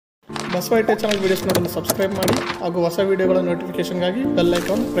Basava IT channel videos ನೋಡಲು subscribe ಮಾಡಿ ಹಾಗೂ ಹೊಸ ವಿಡಿಯೋಗಳ ನೋಟಿಫಿಕೇಶನ್ಗಾಗಿ ಬೆಲ್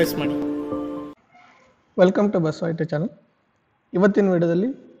ಐಕಾನ್ ಪ್ರೆಸ್ ಮಾಡಿ. Welcome to Basava IT channel. ಇವತ್ತಿನ ವಿಡಿಯೋದಲ್ಲಿ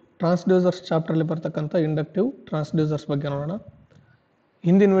ಟ್ರಾನ್ಸ್ಡ್ಯೂಸರ್ಸ್ ಚಾಪ್ಟರ್ಲಿ ಬರ್ತಕ್ಕಂಥ ಇಂಡಕ್ಟಿವ್ ಟ್ರಾನ್ಸ್ಡ್ಯೂಸರ್ಸ್ ಬಗ್ಗೆ ನೋಡೋಣ.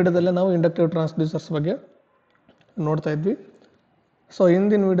 ಹಿಂದಿನ ವಿಡಿಯೋದಲ್ಲೇ ನಾವು ಇಂಡಕ್ಟಿವ್ ಟ್ರಾನ್ಸ್ಡ್ಯೂಸರ್ಸ್ ಬಗ್ಗೆ ನೋಡ್ತಾ ಇದ್ವಿ. ಸೊ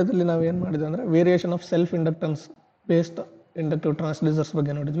ಹಿಂದಿನ ವಿಡಿಯೋದಲ್ಲಿ ನಾವು ಏನು ಮಾಡಿದ್ವಿ ಅಂದರೆ variation of self inductance based inductive transducers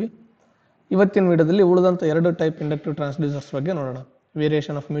ಬಗ್ಗೆ ನೋಡಿದ್ವಿ. ಇವತ್ತಿನ ವಿಡಿಯೋದಲ್ಲಿ ಉಳಿದಂಥ ಎರಡು ಟೈಪ್ ಇಂಡಕ್ಟಿವ್ ಟ್ರಾನ್ಸ್ಡ್ಯೂಸರ್ಸ್ ಬಗ್ಗೆ ನೋಡೋಣ.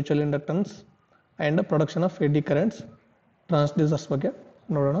 Variation of mutual inductance and production of ಎಡಿ ಕರೆಂಟ್ಸ್ ಟ್ರಾನ್ಸ್ಡ್ಯೂಸರ್ಸ್ ಬಗ್ಗೆ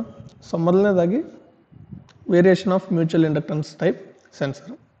ನೋಡೋಣ. ಸೊ ಮೊದಲನೇದಾಗಿ variation of mutual inductance type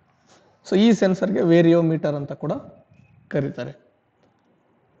sensor. So ಈ ಸೆನ್ಸರ್ಗೆ ವೇರಿಯೋಮೀಟರ್ ಅಂತ ಕೂಡ ಕರೀತಾರೆ.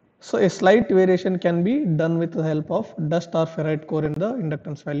 So A slight variation can be done with the help of dust R ferrite core in the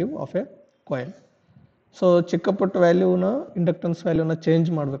inductance value of A coil. So ಚಿಕ್ಕಪುಟ್ಟ ವ್ಯಾಲ್ಯೂನ inductance ವ್ಯಾಲ್ಯೂನ change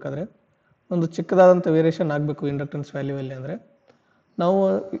ಮಾಡಬೇಕಾದ್ರೆ ಒಂದು ಚಿಕ್ಕದಾದಂಥ variation ಆಗಬೇಕು inductance ವ್ಯಾಲ್ಯೂವಲ್ಲಿ. ಅಂದರೆ ನಾವು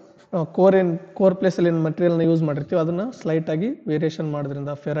ಕೋರ್ ಪ್ಲೇಸಲ್ಲಿ ಏನು ಮಟೀರಿಯಲ್ನ ಯೂಸ್ ಮಾಡಿರ್ತೀವಿ ಅದನ್ನು ಸ್ಲೈಟಾಗಿ ವೇರಿಯೇಷನ್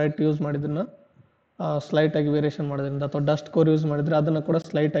ಮಾಡೋದ್ರಿಂದ, ಫೆರೈಟ್ ಯೂಸ್ ಮಾಡಿದ್ದನ್ನು ಸ್ಲೈಟಾಗಿ ವೇರಿಯೇಷನ್ ಮಾಡೋದ್ರಿಂದ, ಅಥವಾ ಡಸ್ಟ್ ಕೋರ್ ಯೂಸ್ ಮಾಡಿದರೆ ಅದನ್ನು ಕೂಡ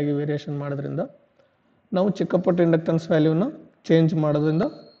ಸ್ಲೈಟಾಗಿ ವೇರಿಯೇಷನ್ ಮಾಡೋದ್ರಿಂದ ನಾವು ಚಿಕ್ಕಪುಟ್ಟ ಇಂಡಕ್ಟೆನ್ಸ್ ವ್ಯಾಲ್ಯೂನ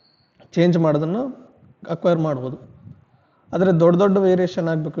ಚೇಂಜ್ ಮಾಡೋದನ್ನು ಅಕ್ವೈರ್ ಮಾಡ್ಬೋದು. ಆದರೆ ದೊಡ್ಡ ದೊಡ್ಡ ವೇರಿಯೇಷನ್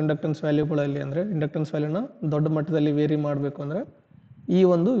ಆಗಬೇಕು ಇಂಡಕ್ಟೆನ್ಸ್ ವ್ಯಾಲ್ಯೂಗಳಲ್ಲಿ, ಅಂದರೆ ಇಂಡಕ್ಟೆನ್ಸ್ ವ್ಯಾಲ್ಯೂನ ದೊಡ್ಡ ಮಟ್ಟದಲ್ಲಿ ವೇರಿ ಮಾಡಬೇಕು ಅಂದರೆ ಈ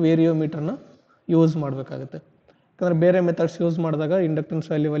ಒಂದು ವೇರಿಯೋಮೀಟರ್ನ ಯೂಸ್ ಮಾಡಬೇಕಾಗುತ್ತೆ. ಯಾಕಂದರೆ ಬೇರೆ ಮೆಥಡ್ಸ್ ಯೂಸ್ ಮಾಡಿದಾಗ ಇಂಡಕ್ಟೆನ್ಸ್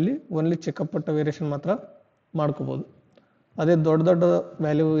ವ್ಯಾಲ್ಯೂವಲ್ಲಿ ಓನ್ಲಿ ಚಿಕ್ಕಪುಟ್ಟ ವೇರಿಯೇಷನ್ ಮಾತ್ರ ಮಾಡ್ಕೋಬೋದು. ಅದೇ ದೊಡ್ಡ ದೊಡ್ಡ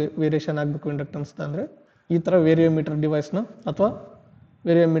ವ್ಯಾಲ್ಯೂ ವೇರಿಯೇಷನ್ ಆಗಬೇಕು ಇಂಡಕ್ಟೆನ್ಸ್ ಅಂದರೆ ಈ ಥರ ವೇರಿಯೋಮೀಟರ್ ಡಿವೈಸ್ನ ಅಥವಾ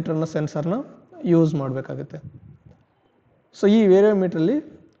ವೇರಿಯೋಮೀಟರ್ನ ಸೆನ್ಸರ್ನ ಯೂಸ್ ಮಾಡಬೇಕಾಗುತ್ತೆ. ಸೊ ಈ ವೇರಿಯೋಮೀಟ್ರಲ್ಲಿ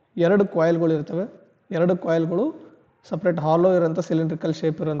ಎರಡು ಕಾಯಿಲ್ಗಳು ಇರ್ತವೆ. ಎರಡು ಕಾಯಿಲ್ಗಳು ಸಪ್ರೇಟ್ ಹಾಲೋ ಇರೋಂಥ ಸಿಲಿಂಡ್ರಿಕಲ್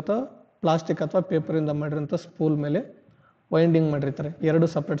ಶೇಪ್ ಇರೋಂಥ ಪ್ಲಾಸ್ಟಿಕ್ ಅಥವಾ ಪೇಪರಿಂದ ಮಾಡಿರೋಂಥ ಸ್ಪೂಲ್ ಮೇಲೆ ವೈಂಡಿಂಗ್ ಮಾಡಿರ್ತಾರೆ. ಎರಡು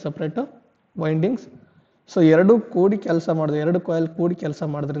ಸಪ್ರೇಟ್ ವೈಂಡಿಂಗ್ಸ್. ಸೊ ಎರಡು ಕೂಡಿ ಕೆಲಸ ಮಾಡಿದೆ, ಎರಡು ಕಾಯಿಲ್ ಕೂಡಿ ಕೆಲಸ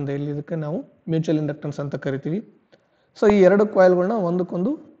ಮಾಡೋದ್ರಿಂದ ಇಲ್ಲಿ ಇದಕ್ಕೆ ನಾವು ಮ್ಯೂಚುವಲ್ ಇಂಡಕ್ಟೆನ್ಸ್ ಅಂತ ಕರಿತೀವಿ. ಸೊ ಈ ಎರಡು ಕಾಯಿಲ್ಗಳನ್ನ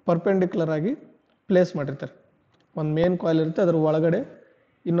ಒಂದಕ್ಕೊಂದು ಪರ್ಪೆಂಡಿಕ್ಯುಲರ್ ಆಗಿ ಪ್ಲೇಸ್ ಮಾಡಿರ್ತಾರೆ. ಒಂದು ಮೇನ್ ಕಾಯಿಲ್ ಇರುತ್ತೆ, ಅದರ ಒಳಗಡೆ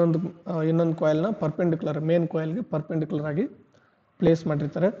ಇನ್ನೊಂದು ಕಾಯಿಲ್ನ ಮೇನ್ ಕಾಯಿಲ್ಗೆ ಪರ್ಪೆಂಡಿಕ್ಯುಲರ್ ಆಗಿ ಪ್ಲೇಸ್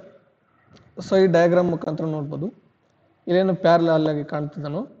ಮಾಡಿರ್ತಾರೆ. ಸೊ ಈ ಡಯಾಗ್ರಾಮ್ ಮುಖಾಂತರ ನೋಡ್ಬೋದು. ಇಲ್ಲೇನು ಪ್ಯಾರಲಲ್ ಆಗಿ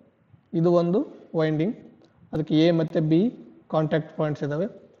ಕಾಣ್ತಿದ್ದಾನೋ ಇದು ಒಂದು ವೈಂಡಿಂಗ್, ಅದಕ್ಕೆ ಎ ಮತ್ತು ಬಿ ಕಾಂಟ್ಯಾಕ್ಟ್ ಪಾಯಿಂಟ್ಸ್ ಇದ್ದಾವೆ.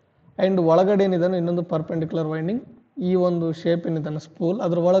 ಆ್ಯಂಡ್ ಒಳಗಡೆ ಏನಿದಾನೋ ಇನ್ನೊಂದು ಪರ್ಪೆಂಡಿಕ್ಯುಲರ್ ವೈಂಡಿಂಗ್, ಈ ಒಂದು ಶೇಪ್ ಏನಿದ್ದಾನೆ ಸ್ಪೂಲ್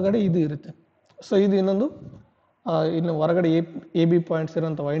ಅದರ ಒಳಗಡೆ ಇದು ಇರುತ್ತೆ. ಸೊ ಇದು ಇನ್ನು ಹೊರಗಡೆ ಎ ಬಿ ಪಾಯಿಂಟ್ಸ್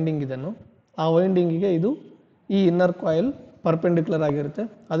ಇರೋಂಥ ವೈಂಡಿಂಗ್ ಇದನ್ನು, ಆ ವೈಂಡಿಂಗಿಗೆ ಇದು ಈ ಇನ್ನರ್ ಕಾಯಿಲ್ ಪರ್ಪೆಂಡಿಕ್ಯುಲರ್ ಆಗಿರುತ್ತೆ.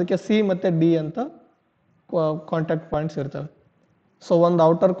 ಅದಕ್ಕೆ ಸಿ ಮತ್ತು ಡಿ ಅಂತ ಕಾಂಟ್ಯಾಕ್ಟ್ ಪಾಯಿಂಟ್ಸ್ ಇರ್ತವೆ. ಸೊ ಒಂದು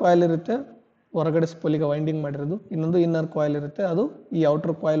ಔಟರ್ ಕಾಯಿಲ್ ಇರುತ್ತೆ ಹೊರಗಡೆ ಸ್ಪೂಲಿಗೆ ವೈಂಡಿಂಗ್ ಮಾಡಿರೋದು, ಇನ್ನೊಂದು ಇನ್ನರ್ ಕಾಯಿಲ್ ಇರುತ್ತೆ, ಅದು ಈ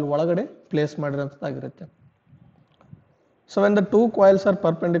ಔಟರ್ ಕಾಯಿಲ್ ಒಳಗಡೆ place ಮಾಡಿರೋಂಥದ್ದಾಗಿರುತ್ತೆ. So when the two coils are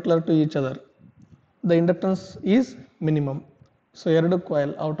perpendicular to each other, the inductance is minimum. So ಎರಡು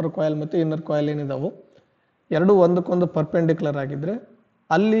ಕಾಯಿಲ್, ಔಟರ್ ಕಾಯಿಲ್ ಮತ್ತು ಇನ್ನರ್ ಕಾಯಿಲ್ ಏನಿದಾವೋ ಎರಡು ಒಂದಕ್ಕೊಂದು ಪರ್ಪೆಂಡಿಕ್ಯುಲರ್ ಆಗಿದ್ದರೆ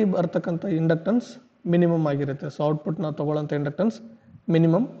ಅಲ್ಲಿ ಬರ್ತಕ್ಕಂಥ ಇಂಡಕ್ಟೆನ್ಸ್ ಮಿನಿಮಮ್ ಆಗಿರುತ್ತೆ. ಸೊ ಔಟ್ಪುಟ್ನ ತೊಗೊಳ್ಳೋಂಥ ಇಂಡಕ್ಟೆನ್ಸ್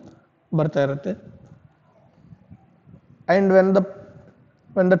ಮಿನಿಮಮ್ ಬರ್ತಾ ಇರುತ್ತೆ. And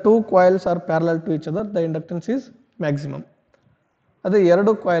when the two coils are parallel to each other, the inductance is maximum. ಅದೇ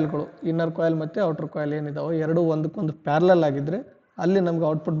ಎರಡು ಕಾಯಿಲ್ಗಳು, ಇನ್ನರ್ ಕಾಯಿಲ್ ಮತ್ತು ಔಟರ್ ಕಾಯಿಲ್ ಏನಿದಾವೋ ಎರಡು ಒಂದಕ್ಕೊಂದು ಪ್ಯಾರಲಲ್ ಆಗಿದ್ದರೆ ಅಲ್ಲಿ ನಮ್ಗೆ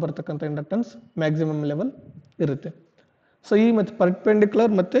ಔಟ್ಪುಟ್ ಬರ್ತಕ್ಕಂಥ ಇಂಡಕ್ಟೆನ್ಸ್ ಮ್ಯಾಕ್ಸಿಮಮ್ ಲೆವೆಲ್ ಇರುತ್ತೆ. ಸೊ ಈ ಮತ್ತು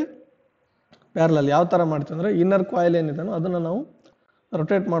ಪರ್ಪೆಂಡಿಕ್ಯುಲರ್ ಮತ್ತು ಪ್ಯಾರಲಲ್ ಯಾವ ಥರ ಮಾಡ್ತೀವಿ ಅಂದರೆ ಇನ್ನರ್ ಕಾಯಿಲ್ ಏನಿದಾನೋ ಅದನ್ನು ನಾವು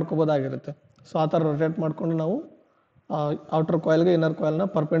ರೊಟೇಟ್ ಮಾಡ್ಕೋಬೋದಾಗಿರುತ್ತೆ. ಸೊ ಆ ಥರ ರೊಟೇಟ್ ಮಾಡಿಕೊಂಡು ನಾವು ಔಟರ್ ಕಾಯಿಲ್ಗೆ ಇನ್ನರ್ ಕಾಯಿಲ್ನ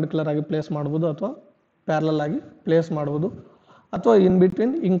ಪರ್ಪೆಂಡಿಕ್ಯುಲರ್ ಆಗಿ ಪ್ಲೇಸ್ ಮಾಡ್ಬೋದು, ಅಥವಾ ಪ್ಯಾರಲಲ್ ಆಗಿ ಪ್ಲೇಸ್ ಮಾಡ್ಬೋದು, ಅಥವಾ ಇನ್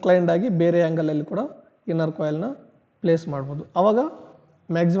ಬಿಟ್ವೀನ್ ಇನ್ಕ್ಲೈನ್ಡ್ ಆಗಿ ಬೇರೆ ಆ್ಯಂಗಲಲ್ಲಿ ಕೂಡ ಇನ್ನರ್ ಕಾಯಿಲ್ನ ಪ್ಲೇಸ್ ಮಾಡ್ಬೋದು. ಆವಾಗ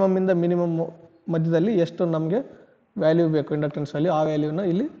ಮ್ಯಾಕ್ಸಿಮಮ್ಮಿಂದ ಮಿನಿಮಮ್ ಮಧ್ಯದಲ್ಲಿ ಎಷ್ಟು ನಮಗೆ ವ್ಯಾಲ್ಯೂ ಬೇಕು ಇಂಡಕ್ಟೆನ್ಸ್ ವ್ಯಾಲ್ಯೂ, ಆ ವ್ಯಾಲ್ಯೂನ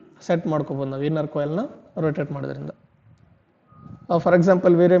ಇಲ್ಲಿ ಸೆಟ್ ಮಾಡ್ಕೋಬೋದು ನಾವು ಇನ್ನರ್ ಕಾಯಿಲ್ನ ರೊಟೇಟ್ ಮಾಡೋದ್ರಿಂದ. ಫಾರ್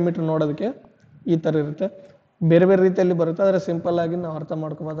ಎಕ್ಸಾಂಪಲ್ ವೇರಿಯೋಮೀಟರ್ ನೋಡೋದಕ್ಕೆ ಈ ಥರ ಇರುತ್ತೆ, ಬೇರೆ ಬೇರೆ ರೀತಿಯಲ್ಲಿ ಬರುತ್ತೆ. ಆದರೆ ಸಿಂಪಲ್ ಆಗಿ ನಾವು ಅರ್ಥ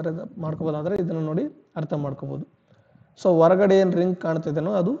ಮಾಡ್ಕೋಬೋದಾದರೆ ಇದನ್ನು ನೋಡಿ ಅರ್ಥ ಮಾಡ್ಕೋಬೋದು. ಸೊ ಹೊರಗಡೆ ಏನು ರಿಂಗ್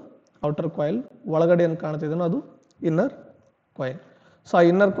ಕಾಣ್ತಿದ್ದೇನೋ ಅದು ಔಟರ್ ಕಾಯಿಲ್, ಒಳಗಡೆ ಏನು ಕಾಣ್ತಿದ್ದೇನೋ ಅದು ಇನ್ನರ್ ಕಾಯಿಲ್. ಸೊ ಆ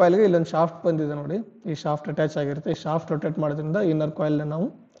ಇನ್ನರ್ ಕಾಯಿಲ್ಗೆ ಇಲ್ಲೊಂದು ಶಾಫ್ಟ್ ಬಂದಿದೆ ನೋಡಿ, ಈ ಶಾಫ್ಟ್ ಅಟ್ಯಾಚ್ ಆಗಿರುತ್ತೆ. ಈ ಶಾಫ್ಟ್ ರೊಟೇಟ್ ಮಾಡೋದ್ರಿಂದ ಇನ್ನರ್ ಕಾಯಿಲ್ನ ನಾವು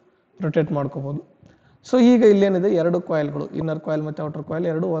ರೊಟೇಟ್ ಮಾಡ್ಕೋಬೋದು. ಸೊ ಈಗ ಇಲ್ಲೇನಿದೆ ಎರಡು ಕಾಯಿಲ್ಗಳು, ಇನ್ನರ್ ಕಾಯಿಲ್ ಮತ್ತು ಔಟರ್ ಕಾಯಿಲ್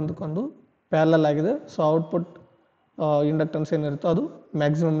ಎರಡು ಒಂದಕ್ಕೊಂದು ಪ್ಯಾರಲಲ್ ಆಗಿದೆ. ಸೊ ಔಟ್ಪುಟ್ ಇಂಡಕ್ಟೆನ್ಸ್ ಏನಿರುತ್ತೋ ಅದು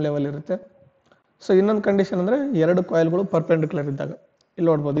ಮ್ಯಾಕ್ಸಿಮಮ್ ಲೆವೆಲ್ ಇರುತ್ತೆ. ಸೊ ಇನ್ನೊಂದು ಕಂಡೀಷನ್ ಅಂದರೆ ಎರಡು ಕಾಯಿಲ್ಗಳು ಪರ್ಪೆಂಡಿಕ್ಯುಲರ್ ಇದ್ದಾಗ, ಇಲ್ಲಿ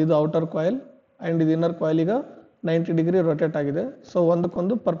ನೋಡ್ಬೋದು ಇದು ಔಟರ್ ಕಾಯಿಲ್ ಆ್ಯಂಡ್ ಇದು ಇನ್ನರ್ ಕಾಯಿಲ್ ಈಗ 90 ಡಿಗ್ರಿ ರೊಟೇಟ್ ಆಗಿದೆ. ಸೊ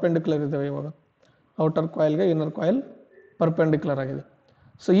ಒಂದಕ್ಕೊಂದು ಪರ್ಪೆಂಡಿಕ್ಯುಲರ್ ಇದ್ದಾವೆ. ಇವಾಗ ಔಟರ್ ಕಾಯಿಲ್ಗೆ ಇನ್ನರ್ ಕಾಯಿಲ್ ಪರ್ಪೆಂಡಿಕ್ಯುಲರ್ ಆಗಿದೆ.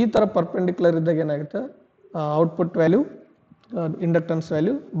 ಸೊ ಈ ಥರ ಪರ್ಪೆಂಡಿಕ್ಯುಲರ್ ಇದ್ದಾಗ ಏನಾಗುತ್ತೆ, ಔಟ್ಪುಟ್ ವ್ಯಾಲ್ಯೂ ಇಂಡಕ್ಟೆನ್ಸ್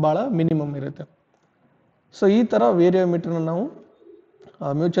ವ್ಯಾಲ್ಯೂ ಭಾಳ ಮಿನಿಮಮ್ ಇರುತ್ತೆ. ಸೊ ಈ ಥರ ವೇರಿಯೋಮೀಟರ್ನ ನಾವು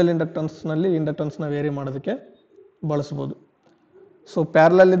ಮ್ಯೂಚುವಲ್ ಇಂಡಕ್ಟೆನ್ಸ್ನಲ್ಲಿ ಇಂಡಕ್ಟೆನ್ಸ್ನ ವೇರಿ ಮಾಡೋದಕ್ಕೆ ಬಳಸ್ಬೋದು. ಸೊ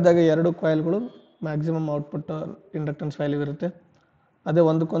ಪ್ಯಾರಲಲ್ ಇದ್ದಾಗ ಎರಡು ಕಾಯಿಲ್ಗಳು ಮ್ಯಾಕ್ಸಿಮಮ್ ಔಟ್ಪುಟ್ ಇಂಡಕ್ಟೆನ್ಸ್ ವ್ಯಾಲ್ಯೂ ಇರುತ್ತೆ. ಅದೇ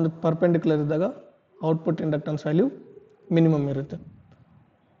ಒಂದಕ್ಕೊಂದು ಪರ್ಪೆಂಡಿಕ್ಯುಲರ್ ಇದ್ದಾಗ ಔಟ್ಪುಟ್ ಇಂಡಕ್ಟೆನ್ಸ್ ವ್ಯಾಲ್ಯೂ ಮಿನಿಮಮ್ ಇರುತ್ತೆ.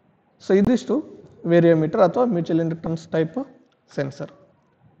 ಸೊ ಇದಿಷ್ಟು ವೇರಿಯೋಮೀಟರ್ ಅಥವಾ mutual inductance type sensor.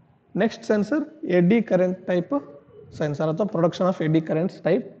 Next sensor eddy current type sensor ಅಥವಾ production of eddy currents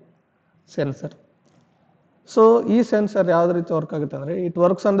type sensor. So ಈ ಸೆನ್ಸರ್ ಯಾವ್ದು ರೀತಿ ವರ್ಕ್ ಆಗುತ್ತೆ ಅಂದರೆ, it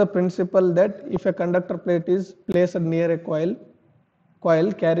works on the principal that if A conductor plate is placed near A coil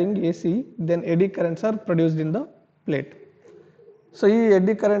carrying AC, then eddy currents are produced in the plate. So ಈ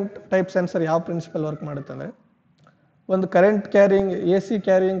eddy current type sensor ಯಾವ principal work ಮಾಡುತ್ತೆ ಅಂದರೆ, ಒಂದು current carrying AC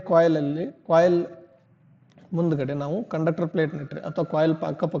carrying coil ಮುಂದ್ಗಡೆ ನಾವು conductor plate ನೆಟ್ರೆ ಅಥವಾ coil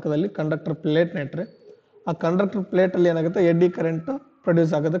ಅಕ್ಕಪಕ್ಕದಲ್ಲಿ ಕಂಡಕ್ಟರ್ ಪ್ಲೇಟ್ ನೆಟ್ರೆ ಆ ಕಂಡಕ್ಟರ್ ಪ್ಲೇಟಲ್ಲಿ ಏನಾಗುತ್ತೆ, ಎಡ್ಡಿ ಕರೆಂಟ್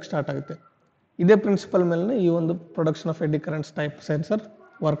ಪ್ರೊಡ್ಯೂಸ್ ಆಗೋದಕ್ಕೆ ಸ್ಟಾರ್ಟ್ ಆಗುತ್ತೆ. ಇದೇ ಪ್ರಿನ್ಸಿಪಲ್ ಮೇಲೆ ಈ ಒಂದು production of eddy currents type sensor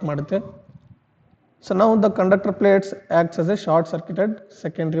work ಮಾಡುತ್ತೆ. So now the conductor plates acts as a short circuited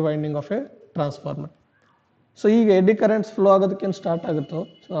secondary winding of a transformer. So ಈಗ ಎಡ್ಡಿ ಕರೆಂಟ್ಸ್ ಫ್ಲೋ ಆಗೋದಕ್ಕೇನು ಸ್ಟಾರ್ಟ್ ಆಗುತ್ತೋ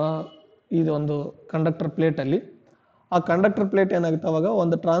ಇದು ಒಂದು ಕಂಡಕ್ಟರ್ ಪ್ಲೇಟಲ್ಲಿ, ಆ ಕಂಡಕ್ಟರ್ ಪ್ಲೇಟ್ ಏನಾಗುತ್ತೆ ಅವಾಗ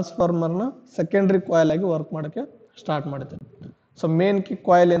ಒಂದು ಟ್ರಾನ್ಸ್ಫಾರ್ಮರ್ನ ಸೆಕೆಂಡ್ರಿ ಕಾಯಿಲ್ ಆಗಿ ವರ್ಕ್ ಮಾಡೋಕ್ಕೆ ಸ್ಟಾರ್ಟ್ ಮಾಡುತ್ತೆ. ಸೊ ಮೇನ್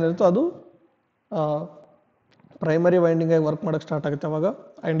ಕಾಯಿಲ್ ಏನಿರುತ್ತೋ ಅದು ಪ್ರೈಮರಿ ವೈಂಡಿಂಗ್ ಆಗಿ ವರ್ಕ್ ಮಾಡೋಕ್ಕೆ ಸ್ಟಾರ್ಟ್ ಆಗುತ್ತೆ ಅವಾಗ.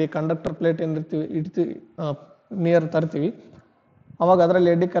 ಆ್ಯಂಡ್ ಈ ಕಂಡಕ್ಟರ್ ಪ್ಲೇಟ್ ಇಡ್ತೀವಿ ನಿಯರ್ ತರ್ತೀವಿ, ಅವಾಗ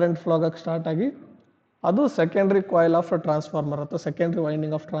ಅದರಲ್ಲಿ ಎಡ್ಡಿ ಕರೆಂಟ್ ಫ್ಲೋ ಆಗೋಕ್ಕೆ ಸ್ಟಾರ್ಟ್ ಆಗಿ ಅದು ಸೆಕೆಂಡ್ರಿ ಕಾಯಿಲ್ ಆಫ್ ಟ್ರಾನ್ಸ್ಫಾರ್ಮರ್ ಅಥವಾ ಸೆಕೆಂಡ್ರಿ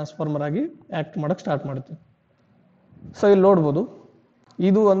ವೈಂಡಿಂಗ್ ಆಫ್ ಟ್ರಾನ್ಸ್ಫಾರ್ಮರ್ ಆಗಿ ಆ್ಯಕ್ಟ್ ಮಾಡೋಕ್ಕೆ ಸ್ಟಾರ್ಟ್ ಮಾಡುತ್ತೆ. ಸೊ ಇಲ್ಲಿ ನೋಡ್ಬೋದು,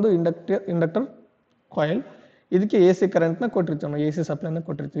 ಇದು ಒಂದು ಇಂಡಕ್ಟರ್ ಕಾಯಿಲ್. ಇದಕ್ಕೆ AC ಕರೆಂಟ್ನ ಕೊಟ್ಟಿರ್ತೀವಿ, ನಾವು AC ಸಪ್ಲೈನ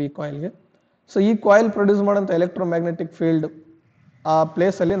ಕೊಟ್ಟಿರ್ತೀವಿ ಈ ಕಾಯಿಲ್ಗೆ. ಸೊ ಈ ಕಾಯಿಲ್ ಪ್ರೊಡ್ಯೂಸ್ ಮಾಡೋಂಥ ಎಲೆಕ್ಟ್ರೋಮ್ಯಾಗ್ನೆಟಿಕ್ ಫೀಲ್ಡ್ ಆ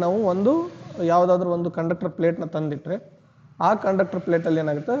ಪ್ಲೇಸಲ್ಲಿ ನಾವು ಯಾವುದಾದ್ರೂ ಒಂದು ಕಂಡಕ್ಟರ್ ಪ್ಲೇಟ್ನ ತಂದಿಟ್ರೆ ಆ ಕಂಡಕ್ಟರ್ ಪ್ಲೇಟಲ್ಲಿ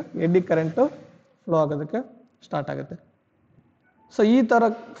ಏನಾಗುತ್ತೆ, ಎಡ್ಡಿ ಕರೆಂಟು ಫ್ಲೋ ಆಗೋದಕ್ಕೆ ಸ್ಟಾರ್ಟ್ ಆಗುತ್ತೆ. ಸೊ ಈ ಥರ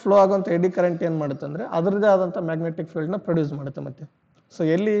ಫ್ಲೋ ಆಗೋಂಥ ಎಡ್ಡಿ ಕರೆಂಟ್ ಏನು ಮಾಡುತ್ತೆ ಅಂದರೆ ಅದರದ್ದೇ ಆದಂಥ ಮ್ಯಾಗ್ನೆಟಿಕ್ ಫೀಲ್ಡ್ನ ಪ್ರೊಡ್ಯೂಸ್ ಮಾಡುತ್ತೆ ಮತ್ತೆ. ಸೊ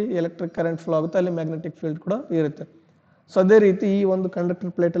ಎಲ್ಲಿ ಎಲೆಕ್ಟ್ರಿಕ್ ಕರೆಂಟ್ ಫ್ಲೋ ಆಗುತ್ತೆ ಅಲ್ಲಿ ಮ್ಯಾಗ್ನೆಟಿಕ್ ಫೀಲ್ಡ್ ಕೂಡ ಇರುತ್ತೆ. ಸೊ ಅದೇ ರೀತಿ ಈ ಒಂದು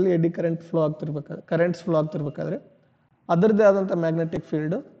ಕಂಡಕ್ಟರ್ ಪ್ಲೇಟಲ್ಲಿ ಎಡ್ಡಿ ಕರೆಂಟ್ಸ್ ಫ್ಲೋ ಆಗ್ತಿರ್ಬೇಕಾದ್ರೆ ಅದರದ್ದೇ ಆದಂಥ magnetic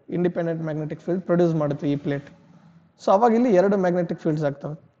field, independent magnetic field produce ಮಾಡುತ್ತೆ ಈ ಪ್ಲೇಟ್. ಸೊ ಅವಾಗ ಇಲ್ಲಿ ಎರಡು ಮ್ಯಾಗ್ನೆಟಿಕ್ ಫೀಲ್ಡ್ಸ್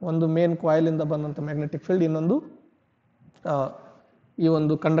ಆಗ್ತವೆ, ಒಂದು ಮೇನ್ ಕಾಯಿಲಿಂದ ಬಂದಂಥ ಮ್ಯಾಗ್ನೆಟಿಕ್ ಫೀಲ್ಡ್, ಇನ್ನೊಂದು ಈ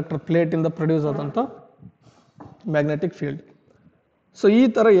ಒಂದು ಕಂಡಕ್ಟರ್ ಪ್ಲೇಟಿಂದ ಪ್ರೊಡ್ಯೂಸ್ ಆದಂಥ ಮ್ಯಾಗ್ನೆಟಿಕ್ ಫೀಲ್ಡ್. ಸೊ ಈ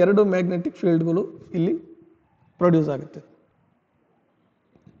ಥರ ಎರಡು ಮ್ಯಾಗ್ನೆಟಿಕ್ ಫೀಲ್ಡ್ಗಳು ಇಲ್ಲಿ ಪ್ರೊಡ್ಯೂಸ್ ಆಗುತ್ತೆ.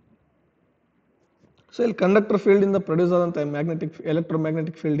 ಸೊ ಇಲ್ಲಿ ಕಂಡಕ್ಟರ್ ಫೀಲ್ಡಿಂದ ಪ್ರೊಡ್ಯೂಸ್ ಆದಂಥ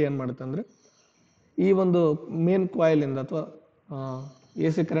ಎಲೆಕ್ಟ್ರೋಮ್ಯಾಗ್ನೆಟಿಕ್ ಫೀಲ್ಡ್ ಏನು ಮಾಡುತ್ತೆ ಅಂದರೆ, ಈ ಒಂದು ಮೇನ್ ಕಾಯಿಲಿಂದ ಅಥವಾ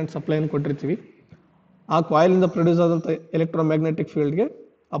AC ಕರೆಂಟ್ ಸಪ್ಲೈನ ಕೊಟ್ಟಿರ್ತೀವಿ, ಆ ಕಾಯಿಲಿಂದ ಪ್ರೊಡ್ಯೂಸ್ ಆದಂಥ ಎಲೆಕ್ಟ್ರೋಮ್ಯಾಗ್ನೆಟಿಕ್ ಫೀಲ್ಡ್ಗೆ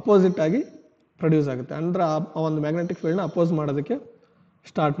ಅಪೋಸಿಟ್ ಆಗಿ ಪ್ರೊಡ್ಯೂಸ್ ಆಗುತ್ತೆ. ಅಂದರೆ ಆ ಒಂದು ಮ್ಯಾಗ್ನೆಟಿಕ್ ಫೀಲ್ಡ್ನ ಅಪೋಸ್ ಮಾಡೋದಕ್ಕೆ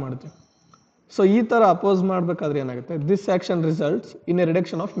ಸ್ಟಾರ್ಟ್ ಮಾಡುತ್ತೆ. ಸೊ ಈ ಥರ ಅಪೋಸ್ ಮಾಡಬೇಕಾದ್ರೆ ಏನಾಗುತ್ತೆ, this action results in a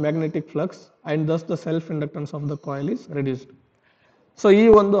reduction of magnetic flux and Dus the self inductance of the coil is reduced. So ಈ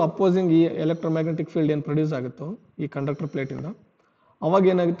ಒಂದು ಅಪೋಸಿಂಗ್ ಈ ಎಲೆಕ್ಟ್ರೋಮ್ಯಾಗ್ನೆಟಿಕ್ ಫೀಲ್ಡ್ ಏನು ಪ್ರೊಡ್ಯೂಸ್ ಆಗುತ್ತೋ ಈ ಕಂಡಕ್ಟರ್ ಪ್ಲೇಟಿಂದ, ಅವಾಗ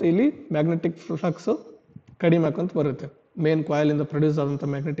ಏನಾಗುತ್ತೆ, ಇಲ್ಲಿ ಮ್ಯಾಗ್ನೆಟಿಕ್ ಫ್ಲಕ್ಸು ಕಡಿಮೆ ಹಾಕೊಂತ ಬರುತ್ತೆ. ಮೇನ್ ಕಾಯಿಲಿಂದ ಪ್ರೊಡ್ಯೂಸ್ ಆದಂಥ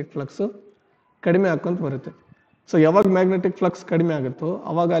ಮ್ಯಾಗ್ನೆಟಿಕ್ ಫ್ಲಕ್ಸು ಕಡಿಮೆ ಹಾಕೊಂತ ಬರುತ್ತೆ. ಸೊ ಯಾವಾಗ ಮ್ಯಾಗ್ನೆಟಿಕ್ ಫ್ಲಕ್ಸ್ ಕಡಿಮೆ ಆಗುತ್ತೋ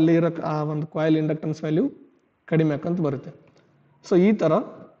ಅವಾಗ ಅಲ್ಲಿ ಇರೋ ಆ ಒಂದು ಕಾಯಿಲ್ ಇಂಡಕ್ಟೆನ್ಸ್ ವ್ಯಾಲ್ಯೂ ಕಡಿಮೆ ಹಾಕೊಂತ ಬರುತ್ತೆ. ಸೊ ಈ ಥರ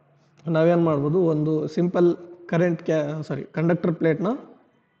ನಾವೇನು ಮಾಡ್ಬೋದು, ಒಂದು ಸಿಂಪಲ್ ಕಂಡಕ್ಟರ್ ಪ್ಲೇಟ್ನ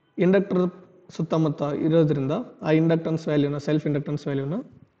ಇಂಡಕ್ಟರ್ ಸುತ್ತಮುತ್ತ ಇರೋದ್ರಿಂದ ಆ ಇಂಡಕ್ಟೆನ್ಸ್ ವ್ಯಾಲ್ಯೂನ, ಸೆಲ್ಫ್ ಇಂಡಕ್ಟೆನ್ಸ್ ವ್ಯಾಲ್ಯೂನ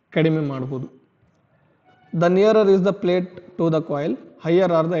ಕಡಿಮೆ ಮಾಡ್ಬೋದು. The nearer is the plate to the coil,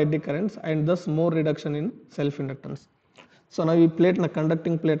 higher are the eddy currents and Dus more reduction in self inductance. So ನಾವು ಈ ಪ್ಲೇಟ್ನ,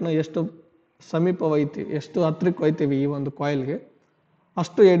 ಕಂಡಕ್ಟಿಂಗ್ ಪ್ಲೇಟ್ನ ಎಷ್ಟು ಸಮೀಪ ಒಯ್ತೀವಿ, ಎಷ್ಟು ಹತ್ರಕ್ಕೆ ಒಯ್ತೀವಿ ಈ ಒಂದು ಕಾಯಿಲ್ಗೆ,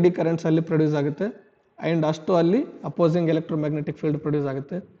 ಅಷ್ಟು ಎಡ್ಡಿ ಕರೆಂಟ್ಸ್ ಅಲ್ಲಿ ಪ್ರೊಡ್ಯೂಸ್ ಆಗುತ್ತೆ. ಆ್ಯಂಡ್ ಅಷ್ಟು ಅಲ್ಲಿ ಅಪೋಸಿಂಗ್ ಎಲೆಕ್ಟ್ರೋಮ್ಯಾಗ್ನೆಟಿಕ್ ಫೀಲ್ಡ್ ಪ್ರೊಡ್ಯೂಸ್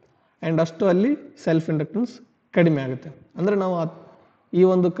ಆಗುತ್ತೆ. ಆ್ಯಂಡ್ ಅಷ್ಟು ಅಲ್ಲಿ ಸೆಲ್ಫ್ ಇಂಡಕ್ಟೆನ್ಸ್ ಕಡಿಮೆ ಆಗುತ್ತೆ. ಅಂದರೆ ನಾವು ಈ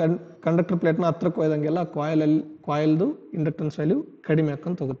ಒಂದು ಕಂಡಕ್ಟರ್ ಪ್ಲೇಟ್ನ ಹತ್ರಕ್ಕೆ ಒಯ್ದಂಗೆಲ್ಲ ಕಾಯಿಲ್ದು ಇಂಡಕ್ಟೆನ್ಸ್ ವ್ಯಾಲ್ಯೂ ಕಡಿಮೆ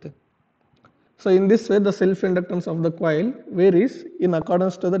ಹಾಕೊಂತ ಹೋಗುತ್ತೆ. So in this way the self inductance of the coil varies in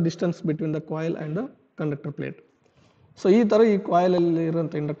accordance to the distance between the coil and the conductor plate. So ಈ ಥರ ಈ ಕಾಯಿಲಲ್ಲಿ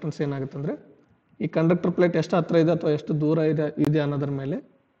ಇರೋಂಥ ಇಂಡಕ್ಟೆನ್ಸ್ ಏನಾಗುತ್ತೆ ಅಂದರೆ, ಈ ಕಂಡಕ್ಟರ್ ಪ್ಲೇಟ್ ಎಷ್ಟು ಹತ್ರ ಇದೆ ಅಥವಾ ಎಷ್ಟು ದೂರ ಇದೆ ಅನ್ನೋದ್ರ ಮೇಲೆ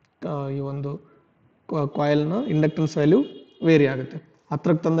ಈ ಒಂದು ಕಾಯಿಲ್ನ ಇಂಡಕ್ಟೆನ್ಸ್ ವ್ಯಾಲ್ಯೂ ವೇರಿ ಆಗುತ್ತೆ.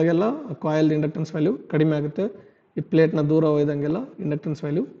 ಹತ್ರಕ್ಕೆ ತಂದಾಗೆಲ್ಲ ಕಾಯಿಲ್ ಇಂಡಕ್ಟೆನ್ಸ್ ವ್ಯಾಲ್ಯೂ ಕಡಿಮೆ ಆಗುತ್ತೆ, ಈ ಪ್ಲೇಟ್ನ ದೂರ ಒಯ್ದಂಗೆಲ್ಲ ಇಂಡಕ್ಟೆನ್ಸ್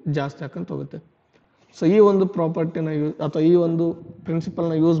ವ್ಯಾಲ್ಯೂ ಜಾಸ್ತಿ ಹಾಕೊಂತ ಹೋಗುತ್ತೆ. ಸೊ ಈ ಒಂದು ಪ್ರಾಪರ್ಟಿನ ಅಥವಾ ಈ ಒಂದು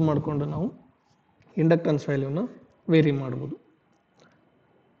ಪ್ರಿನ್ಸಿಪಲ್ನ ಯೂಸ್ ಮಾಡಿಕೊಂಡು ನಾವು ಇಂಡಕ್ಟೆನ್ಸ್ ವ್ಯಾಲ್ಯೂನ ವೇರಿ ಮಾಡ್ಬೋದು.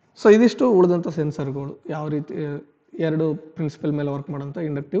 ಸೊ ಇದಿಷ್ಟು ಉಳಿದಂಥ ಸೆನ್ಸರ್ಗಳು, ಯಾವ ರೀತಿ ಎರಡು ಪ್ರಿನ್ಸಿಪಲ್ ಮೇಲೆ ವರ್ಕ್ ಮಾಡೋಂಥ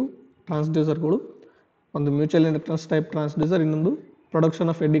ಇಂಡಕ್ಟಿವ್ ಟ್ರಾನ್ಸ್ಡ್ಯೂಸರ್ಗಳು, ಒಂದು ಮ್ಯೂಚುವಲ್ ಇಂಡಕ್ಟೆನ್ಸ್ ಟೈಪ್ ಟ್ರಾನ್ಸ್ಡ್ಯೂಸರ್, ಇನ್ನೊಂದು production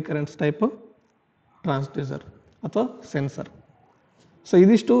of eddy currents type transducer ಅಥವಾ ಸೆನ್ಸರ್. ಸೊ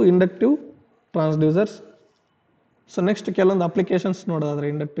ಇದಿಷ್ಟು ಇಂಡಕ್ಟಿವ್ ಟ್ರಾನ್ಸ್ಡ್ಯೂಸರ್ಸ್. ಸೊ ನೆಕ್ಸ್ಟ್ ಕೆಲವೊಂದು ಅಪ್ಲಿಕೇಶನ್ಸ್ ನೋಡೋದಾದ್ರೆ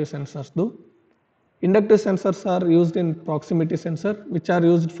inductive ಸೆನ್ಸರ್ಸ್ದು. Inductive sensors are used in proximity sensor, which are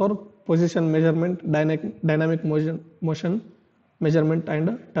used for position measurement, dynamic motion measurement and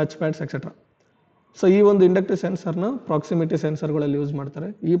touch pads etc. So ಈ ಒಂದು inductive ಸೆನ್ಸರ್ನ proximity ಸೆನ್ಸರ್ಗಳಲ್ಲಿ use ಮಾಡ್ತಾರೆ.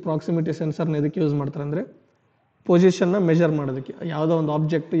 ಈ proximity ಸೆನ್ಸರ್ನ ಎದಕ್ಕೆ use ಮಾಡ್ತಾರೆ ಅಂದರೆ ಪೊಸಿಷನ್ನ measure ಮಾಡೋದಕ್ಕೆ, ಯಾವುದೋ ಒಂದು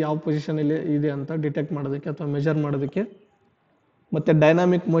ಆಬ್ಜೆಕ್ಟ್ ಯಾವ ಪೊಸಿಷನಲ್ಲಿ ಇದೆ ಅಂತ ಡಿಟೆಕ್ಟ್ ಮಾಡೋದಕ್ಕೆ ಅಥವಾ ಮೆಜರ್ ಮಾಡೋದಕ್ಕೆ, ಮತ್ತು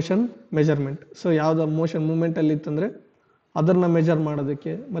ಡೈನಾಮಿಕ್ ಮೋಷನ್ ಮೆಜರ್ಮೆಂಟ್, ಸೊ ಯಾವುದೋ ಮೋಷನ್ ಮೂಮೆಂಟಲ್ಲಿ ಇತ್ತಂದರೆ ಅದನ್ನು ಮೆಜರ್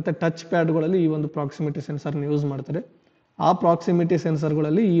ಮಾಡೋದಕ್ಕೆ, ಮತ್ತು ಟಚ್ ಪ್ಯಾಡ್ಗಳಲ್ಲಿ ಈ ಒಂದು ಪ್ರಾಕ್ಸಿಮಿಟಿ ಸೆನ್ಸರ್ನ ಯೂಸ್ ಮಾಡ್ತಾರೆ. ಆ ಪ್ರಾಕ್ಸಿಮಿಟಿ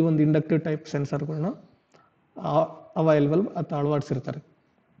ಸೆನ್ಸರ್ಗಳಲ್ಲಿ ಈ ಒಂದು ಇಂಡಕ್ಟಿವ್ ಟೈಪ್ ಸೆನ್ಸರ್ಗಳನ್ನ ಅವೈಲೇಬಲ್ ಅಥವಾ ಅಳವಡಿಸಿರ್ತಾರೆ.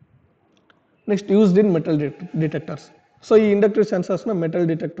 Next used in metal detectors. So ಈ ಇಂಡಕ್ಟಿವ್ ಸೆನ್ಸರ್ಸ್ನ ಮೆಟಲ್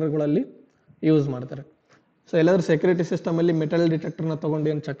ಡಿಟೆಕ್ಟರ್ಗಳಲ್ಲಿ ಯೂಸ್ ಮಾಡ್ತಾರೆ. ಸೊ ಎಲ್ಲಾದರೂ ಸೆಕ್ಯೂರಿಟಿ ಸಿಸ್ಟಮಲ್ಲಿ ಮೆಟಲ್ ಡಿಟೆಕ್ಟರ್ನ ತೊಗೊಂಡು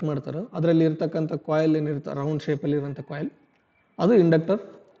ಏನು ಚೆಕ್ ಮಾಡ್ತಾರೋ ಅದರಲ್ಲಿ ಇರ್ತಕ್ಕಂಥ ಕಾಯಿಲ್ ಏನಿರುತ್ತೆ, ರೌಂಡ್ ಶೇಪಲ್ಲಿ ಇರೋಂಥ ಕಾಯಿಲ್, ಅದು ಇಂಡಕ್ಟರ್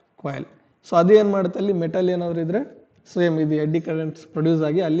ಕಾಯಿಲ್. ಸೊ ಅದೇನು ಮಾಡುತ್ತೆ, ಅಲ್ಲಿ ಮೆಟಲ್ ಏನಾದರೂ ಇದ್ದರೆ ಸೇಮ್ ಇದು ಎಡ್ಡಿ ಕರೆಂಟ್ಸ್ ಪ್ರೊಡ್ಯೂಸ್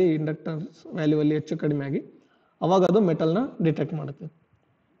ಆಗಿ ಅಲ್ಲಿ ಇಂಡಕ್ಟರ್ಸ್ ವ್ಯಾಲ್ಯೂವಲ್ಲಿ ಹೆಚ್ಚು ಕಡಿಮೆ ಆಗಿ ಅವಾಗ ಅದು ಮೆಟಲ್ನ ಡಿಟೆಕ್ಟ್ ಮಾಡುತ್ತೆ.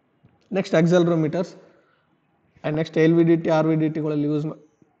 Next ಆಕ್ಸೆಲರೋಮೀಟರ್ಸ್ and next LVDT RVDTಗಳಲ್ಲಿ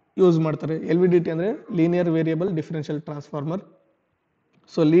use ಮಾಡ್ತಾರೆ. LVDT ಅಂದರೆ linear variable differential transformer.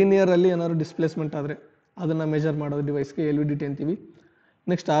 So ಲೀನಿಯರಲ್ಲಿ ಏನಾದ್ರು ಡಿಸ್ಪ್ಲೇಸ್ಮೆಂಟ್ ಆದರೆ ಅದನ್ನು ಮೆಜರ್ ಮಾಡೋದು ಡಿವೈಸ್ಗೆ LVDT ಅಂತೀವಿ.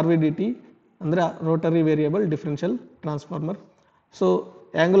 ನೆಕ್ಸ್ಟ್ RVDT ಅಂದರೆ Rotary variable differential transformer. So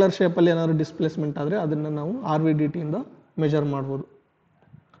angular ಶೇಪಲ್ಲಿ ಏನಾದ್ರು ಡಿಸ್ಪ್ಲೇಸ್ಮೆಂಟ್ ಆದರೆ ಅದನ್ನು ನಾವು RVDTಯಿಂದ ಮೆಜರ್ ಮಾಡ್ಬೋದು.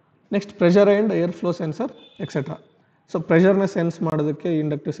 Next pressure and air flow sensor etcetera. So ಪ್ರೆಷರ್ನ sense ಮಾಡೋದಕ್ಕೆ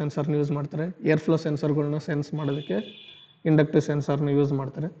ಇಂಡಕ್ಟಿವ್ ಸೆನ್ಸರ್ನ ಯೂಸ್ ಮಾಡ್ತಾರೆ. ಏರ್ ಫ್ಲೋ ಸೆನ್ಸರ್ಗಳನ್ನ ಸೆನ್ಸ್ ಮಾಡೋದಕ್ಕೆ ಇಂಡಕ್ಟಿವ್ ಸೆನ್ಸರ್ನ ಯೂಸ್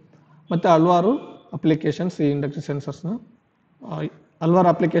ಮಾಡ್ತಾರೆ. ಮತ್ತು ಹಲವಾರು ಅಪ್ಲಿಕೇಶನ್ಸ್ ಈ ಇಂಡಕ್ಟಿವ್ ಸೆನ್ಸರ್ಸ್ನ ಹಲವಾರು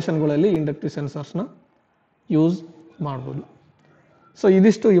ಅಪ್ಲಿಕೇಶನ್ಗಳಲ್ಲಿ ಇಂಡಕ್ಟಿವ್ ಸೆನ್ಸರ್ಸ್ನ ಯೂಸ್ ಮಾಡ್ಬೋದು. ಸೊ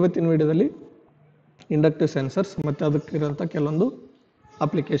ಇದಿಷ್ಟು ಇವತ್ತಿನ ವಿಡಿಯೋದಲ್ಲಿ ಇಂಡಕ್ಟಿವ್ ಸೆನ್ಸರ್ಸ್ ಮತ್ತು ಅದಕ್ಕಿರೋಂಥ ಕೆಲವೊಂದು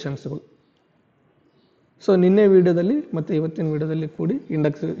ಅಪ್ಲಿಕೇಶನ್ಸ್ಗಳು. ಸೊ ನಿನ್ನೆ ವಿಡಿಯೋದಲ್ಲಿ ಮತ್ತು ಇವತ್ತಿನ ವಿಡಿಯೋದಲ್ಲಿ ಕೂಡಿ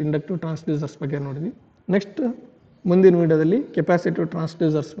ಇಂಡಕ್ಟಿವ್ ಟ್ರಾನ್ಸ್ಡ್ಯೂಸರ್ಸ್ ಬಗ್ಗೆ ನೋಡಿದ್ವಿ. ನೆಕ್ಸ್ಟ್ ಮುಂದಿನ ವಿಡಿಯೋದಲ್ಲಿ ಕೆಪಾಸಿಟಿವ್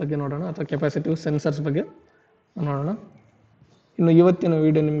ಟ್ರಾನ್ಸ್ಡ್ಯೂಸರ್ಸ್ ಬಗ್ಗೆ ನೋಡೋಣ ಅಥವಾ ಕೆಪಾಸಿಟಿವ್ ಸೆನ್ಸರ್ಸ್ ಬಗ್ಗೆ ನೋಡೋಣ. ಇನ್ನು ಇವತ್ತಿನ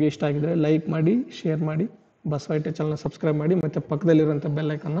ವಿಡಿಯೋ ನಿಮಗೆ ಇಷ್ಟ ಆಗಿದರೆ ಲೈಕ್ ಮಾಡಿ, ಶೇರ್ ಮಾಡಿ, ಬಸವ ITI ಚಾನಲ್ನ ಸಬ್ಸ್ಕ್ರೈಬ್ ಮಾಡಿ ಮತ್ತು ಪಕ್ಕದಲ್ಲಿರುವಂಥ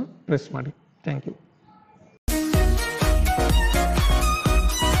ಬೆಲ್ ಐಕನ್ನ ಪ್ರೆಸ್ ಮಾಡಿ. Thank you.